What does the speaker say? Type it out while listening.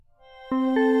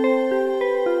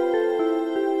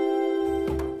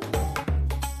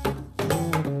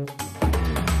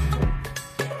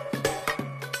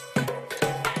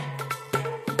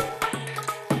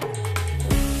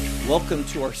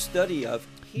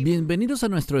Bienvenidos a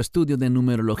nuestro estudio de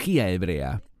numerología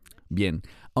hebrea. Bien,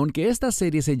 aunque esta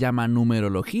serie se llama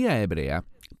Numerología hebrea,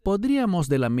 podríamos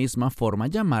de la misma forma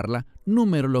llamarla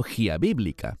numerología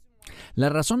bíblica. La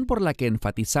razón por la que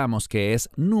enfatizamos que es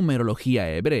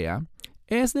numerología hebrea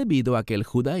es debido a que el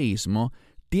judaísmo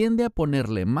tiende a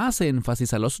ponerle más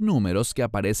énfasis a los números que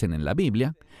aparecen en la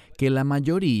Biblia que la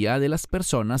mayoría de las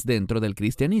personas dentro del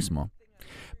cristianismo.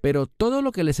 Pero todo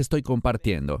lo que les estoy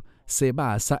compartiendo se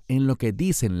basa en lo que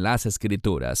dicen las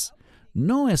Escrituras.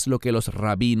 No es lo que los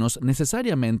rabinos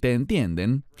necesariamente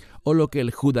entienden o lo que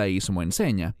el judaísmo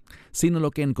enseña, sino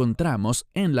lo que encontramos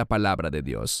en la palabra de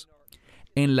Dios.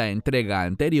 En la entrega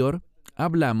anterior,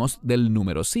 hablamos del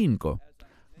número 5.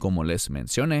 Como les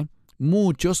mencioné,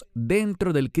 muchos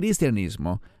dentro del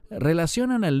cristianismo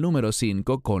relacionan el número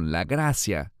 5 con la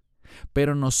gracia.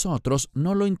 Pero nosotros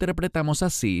no lo interpretamos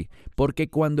así porque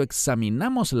cuando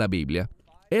examinamos la Biblia,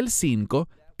 el 5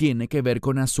 tiene que ver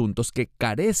con asuntos que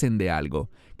carecen de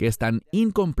algo, que están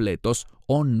incompletos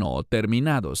o no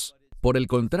terminados. Por el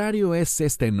contrario, es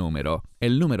este número,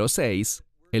 el número 6,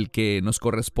 el que nos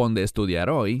corresponde estudiar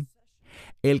hoy,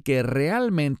 el que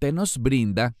realmente nos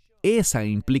brinda esa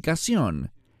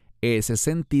implicación, ese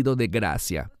sentido de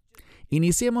gracia.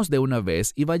 Iniciemos de una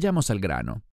vez y vayamos al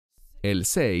grano. El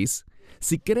 6,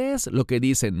 si crees lo que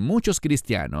dicen muchos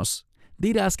cristianos,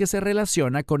 dirás que se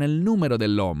relaciona con el número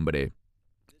del hombre.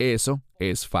 Eso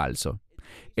es falso.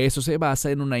 Eso se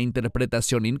basa en una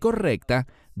interpretación incorrecta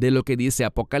de lo que dice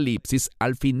Apocalipsis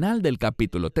al final del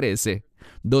capítulo 13,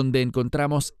 donde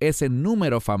encontramos ese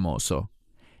número famoso,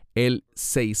 el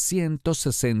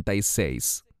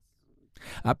 666.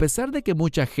 A pesar de que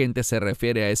mucha gente se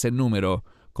refiere a ese número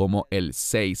como el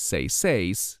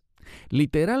 666,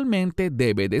 literalmente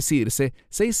debe decirse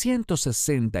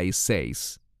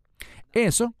 666.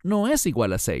 Eso no es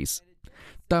igual a 6.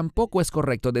 Tampoco es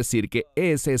correcto decir que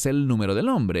ese es el número del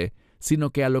hombre,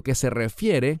 sino que a lo que se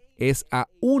refiere es a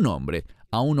un hombre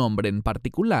en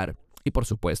particular. Y por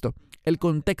supuesto, el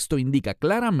contexto indica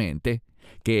claramente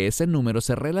que ese número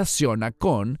se relaciona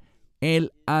con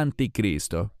el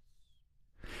anticristo.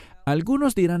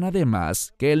 Algunos dirán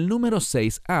además que el número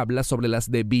 6 habla sobre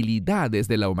las debilidades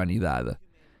de la humanidad,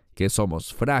 que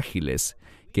somos frágiles,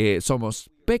 que somos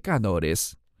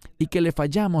pecadores y que le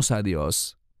fallamos a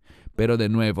Dios. Pero de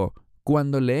nuevo,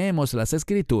 cuando leemos las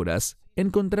Escrituras,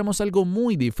 encontramos algo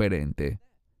muy diferente.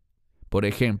 Por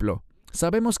ejemplo,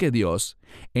 sabemos que Dios,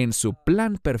 en su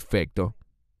plan perfecto,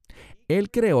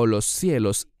 Él creó los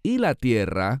cielos y la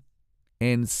tierra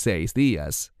en 6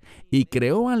 días y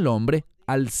creó al hombre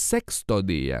al 6º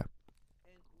día.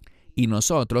 Y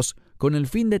nosotros, con el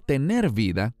fin de tener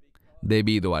vida,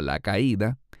 debido a la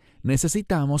caída,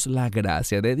 necesitamos la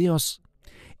gracia de Dios.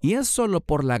 Y es solo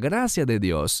por la gracia de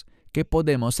Dios que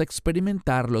podemos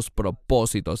experimentar los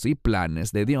propósitos y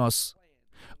planes de Dios.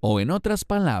 O en otras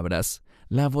palabras,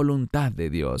 la voluntad de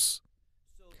Dios.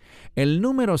 El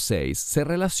número 6 se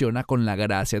relaciona con la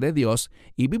gracia de Dios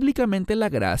y bíblicamente la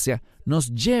gracia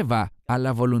nos lleva a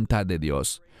la voluntad de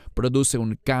Dios. Produce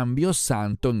un cambio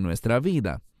santo en nuestra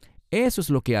vida. Eso es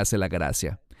lo que hace la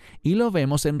gracia. Y lo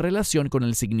vemos en relación con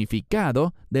el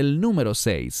significado del número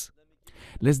 6.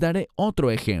 Les daré otro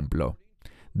ejemplo.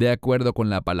 De acuerdo con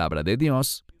la palabra de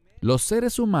Dios, los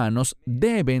seres humanos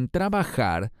deben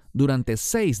trabajar durante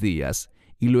 6 días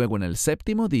y luego en el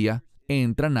 7º día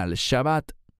entran al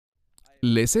Shabbat.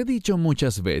 Les he dicho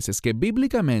muchas veces que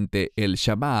bíblicamente el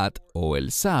Shabbat o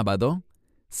el sábado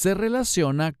se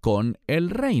relaciona con el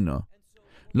reino.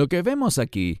 Lo que vemos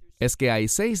aquí es que hay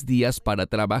 6 días para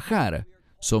trabajar.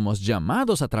 Somos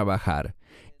llamados a trabajar.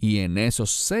 Y en esos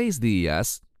 6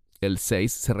 días, el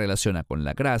 6 se relaciona con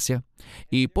la gracia.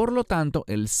 Y por lo tanto,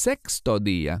 el 6º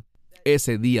día,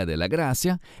 ese día de la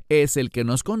gracia, es el que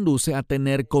nos conduce a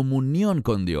tener comunión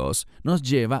con Dios. Nos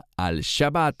lleva al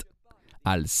Shabbat,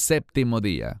 al 7º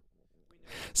día.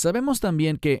 Sabemos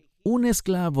también que un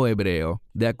esclavo hebreo,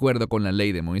 de acuerdo con la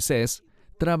ley de Moisés,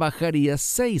 trabajaría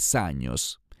 6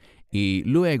 años y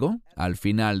luego, al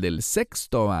final del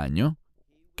 6º año,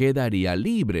 quedaría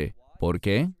libre. ¿Por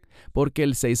qué? Porque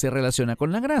el 6 se relaciona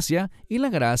con la gracia y la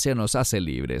gracia nos hace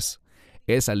libres.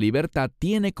 Esa libertad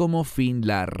tiene como fin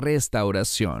la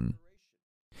restauración.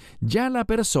 Ya la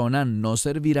persona no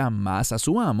servirá más a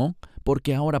su amo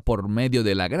porque ahora por medio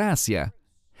de la gracia,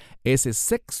 ese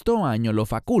 6º año lo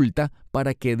faculta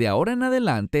para que de ahora en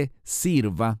adelante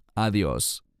sirva a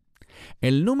Dios.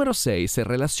 El número 6 se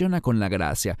relaciona con la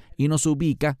gracia y nos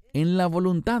ubica en la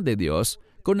voluntad de Dios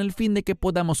con el fin de que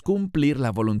podamos cumplir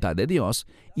la voluntad de Dios,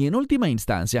 y en última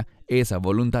instancia, esa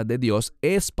voluntad de Dios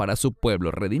es para su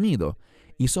pueblo redimido,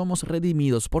 y somos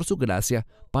redimidos por su gracia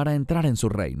para entrar en su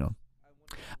reino.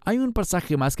 Hay un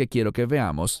pasaje más que quiero que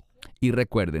veamos, y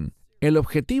recuerden, el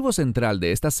objetivo central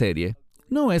de esta serie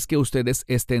no es que ustedes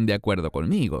estén de acuerdo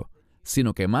conmigo,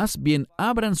 sino que más bien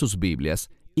abran sus Biblias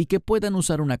y que puedan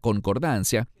usar una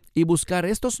concordancia y buscar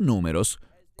estos números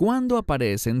cuando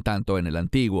aparecen tanto en el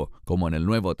Antiguo como en el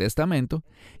Nuevo Testamento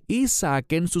y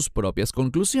saquen sus propias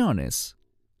conclusiones.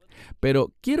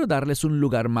 Pero quiero darles un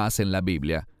lugar más en la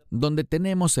Biblia donde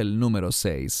tenemos el número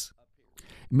 6.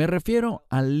 Me refiero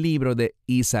al libro de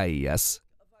Isaías,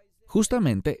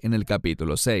 justamente en el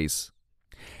capítulo 6.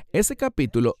 Ese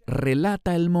capítulo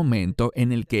relata el momento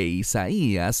en el que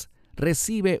Isaías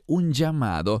recibe un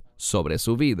llamado sobre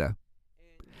su vida.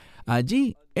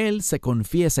 Allí él se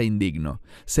confiesa indigno,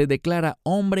 se declara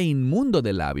hombre inmundo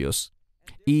de labios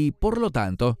y, por lo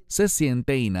tanto, se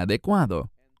siente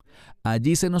inadecuado.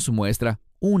 Allí se nos muestra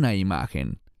una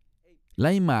imagen,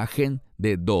 la imagen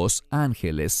de dos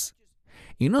ángeles.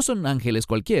 Y no son ángeles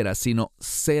cualquiera, sino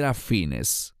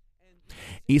serafines.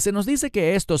 Y se nos dice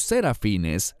que estos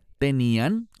serafines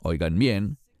tenían, oigan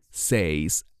bien,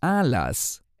 6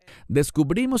 alas.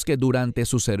 Descubrimos que durante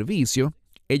su servicio,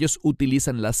 ellos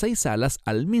utilizan las 6 alas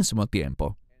al mismo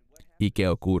tiempo. ¿Y qué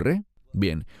ocurre?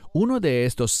 Bien, uno de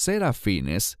estos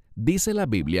serafines, dice la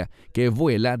Biblia, que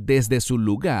vuela desde su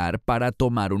lugar para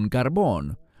tomar un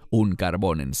carbón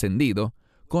encendido,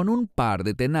 con un par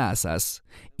de tenazas.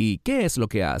 ¿Y qué es lo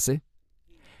que hace?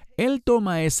 Él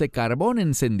toma ese carbón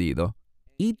encendido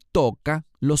y toca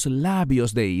los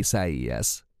labios de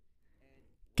Isaías.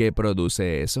 ¿Qué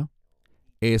produce eso?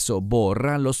 Eso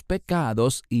borra los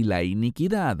pecados y la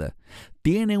iniquidad.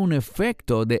 Tiene un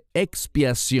efecto de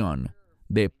expiación,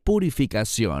 de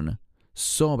purificación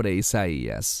sobre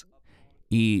Isaías.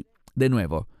 Y, de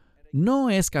nuevo, no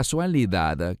es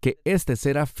casualidad que este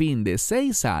serafín de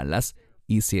 6 alas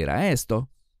hiciera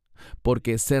esto,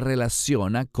 porque se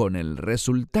relaciona con el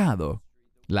resultado,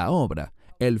 la obra,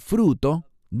 el fruto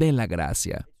de la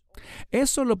gracia.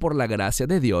 Es solo por la gracia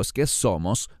de Dios que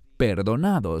somos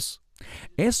perdonados.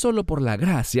 Es solo por la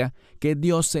gracia que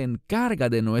Dios se encarga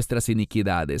de nuestras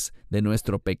iniquidades, de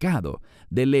nuestro pecado,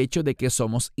 del hecho de que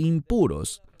somos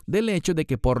impuros, del hecho de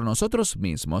que por nosotros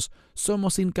mismos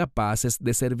somos incapaces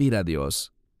de servir a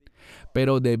Dios.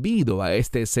 Pero debido a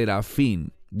este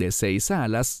serafín de 6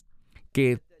 alas,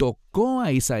 que tocó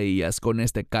a Isaías con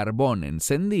este carbón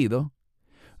encendido,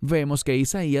 vemos que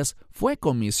Isaías fue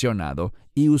comisionado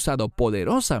y usado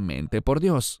poderosamente por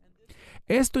Dios.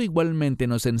 Esto igualmente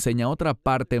nos enseña otra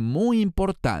parte muy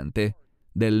importante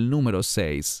del número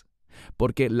 6,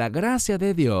 porque la gracia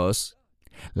de Dios,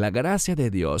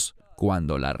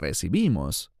 cuando la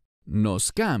recibimos,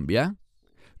 nos cambia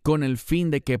con el fin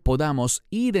de que podamos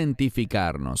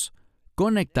identificarnos,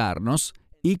 conectarnos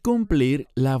y cumplir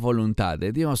la voluntad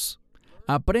de Dios.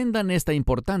 Aprendan esta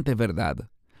importante verdad.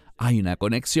 Hay una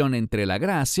conexión entre la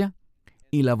gracia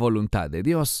y la voluntad de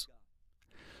Dios.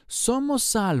 Somos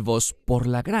salvos por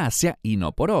la gracia y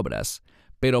no por obras,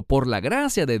 pero por la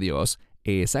gracia de Dios,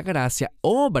 esa gracia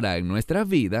obra en nuestra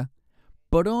vida,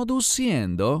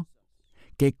 produciendo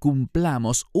que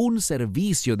cumplamos un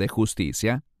servicio de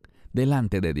justicia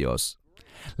delante de Dios.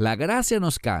 La gracia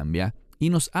nos cambia y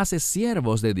nos hace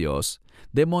siervos de Dios,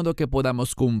 de modo que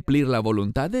podamos cumplir la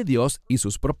voluntad de Dios y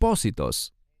sus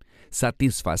propósitos,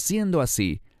 satisfaciendo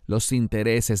así los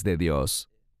intereses de Dios.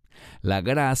 La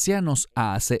gracia nos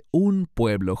hace un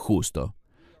pueblo justo.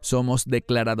 Somos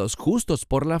declarados justos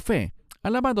por la fe.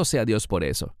 Alabado sea Dios por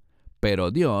eso.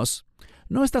 Pero Dios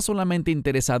no está solamente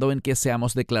interesado en que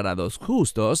seamos declarados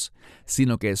justos,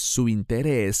 sino que su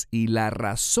interés y la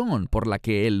razón por la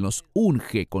que Él nos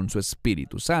unge con su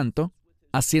Espíritu Santo,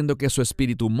 haciendo que su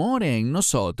Espíritu more en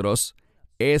nosotros,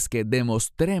 es que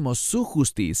demostremos su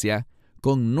justicia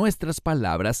con nuestras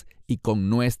palabras y con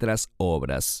nuestras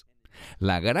obras.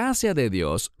 La gracia de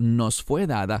Dios nos fue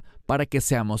dada para que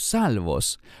seamos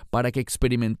salvos, para que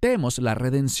experimentemos la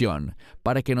redención,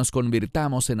 para que nos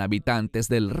convirtamos en habitantes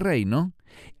del reino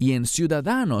y en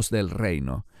ciudadanos del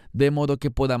reino, de modo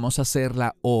que podamos hacer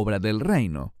la obra del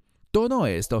reino. Todo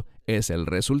esto es el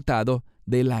resultado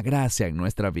de la gracia en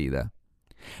nuestra vida.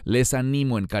 Les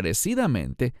animo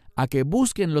encarecidamente a que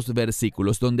busquen los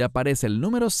versículos donde aparece el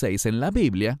número 6 en la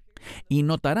Biblia y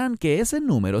notarán que ese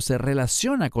número se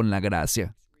relaciona con la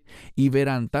gracia. Y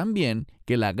verán también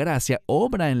que la gracia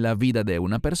obra en la vida de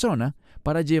una persona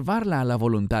para llevarla a la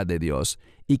voluntad de Dios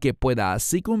y que pueda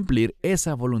así cumplir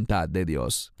esa voluntad de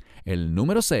Dios. El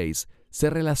número 6 se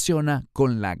relaciona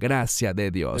con la gracia de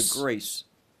the Dios. grace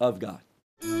of God.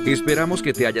 Esperamos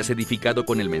que te hayas edificado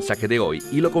con el mensaje de hoy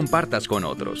y lo compartas con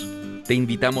otros. Te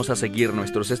invitamos a seguir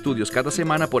nuestros estudios cada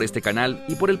semana por este canal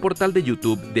y por el portal de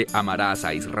YouTube de Amarás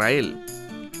a Israel.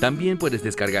 También puedes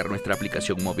descargar nuestra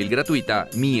aplicación móvil gratuita,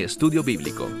 Mi Estudio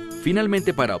Bíblico.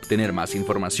 Finalmente, para obtener más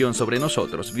información sobre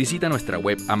nosotros, visita nuestra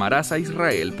web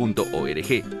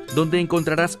amarasaisrael.org, donde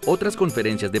encontrarás otras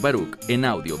conferencias de Baruch en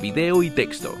audio, video y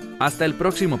texto. Hasta el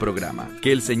próximo programa.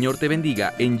 Que el Señor te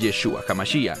bendiga en Yeshua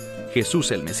HaMashiach,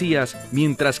 Jesús el Mesías,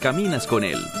 mientras caminas con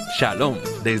Él. Shalom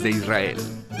desde Israel.